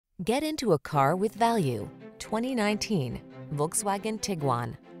Get into a car with value. 2019 Volkswagen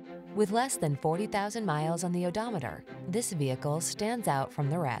Tiguan. With less than 40,000 miles on the odometer, this vehicle stands out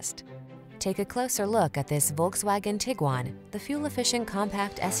from the rest. Take a closer look at this Volkswagen Tiguan, the fuel-efficient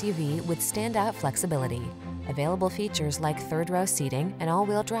compact SUV with standout flexibility. Available features like third-row seating and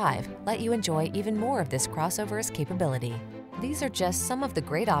all-wheel drive let you enjoy even more of this crossover's capability. These are just some of the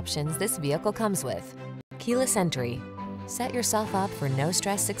great options this vehicle comes with: keyless entry. Set yourself up for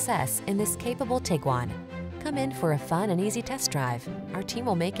no-stress success in this capable Tiguan. Come in for a fun and easy test drive. Our team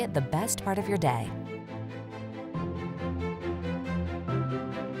will make it the best part of your day.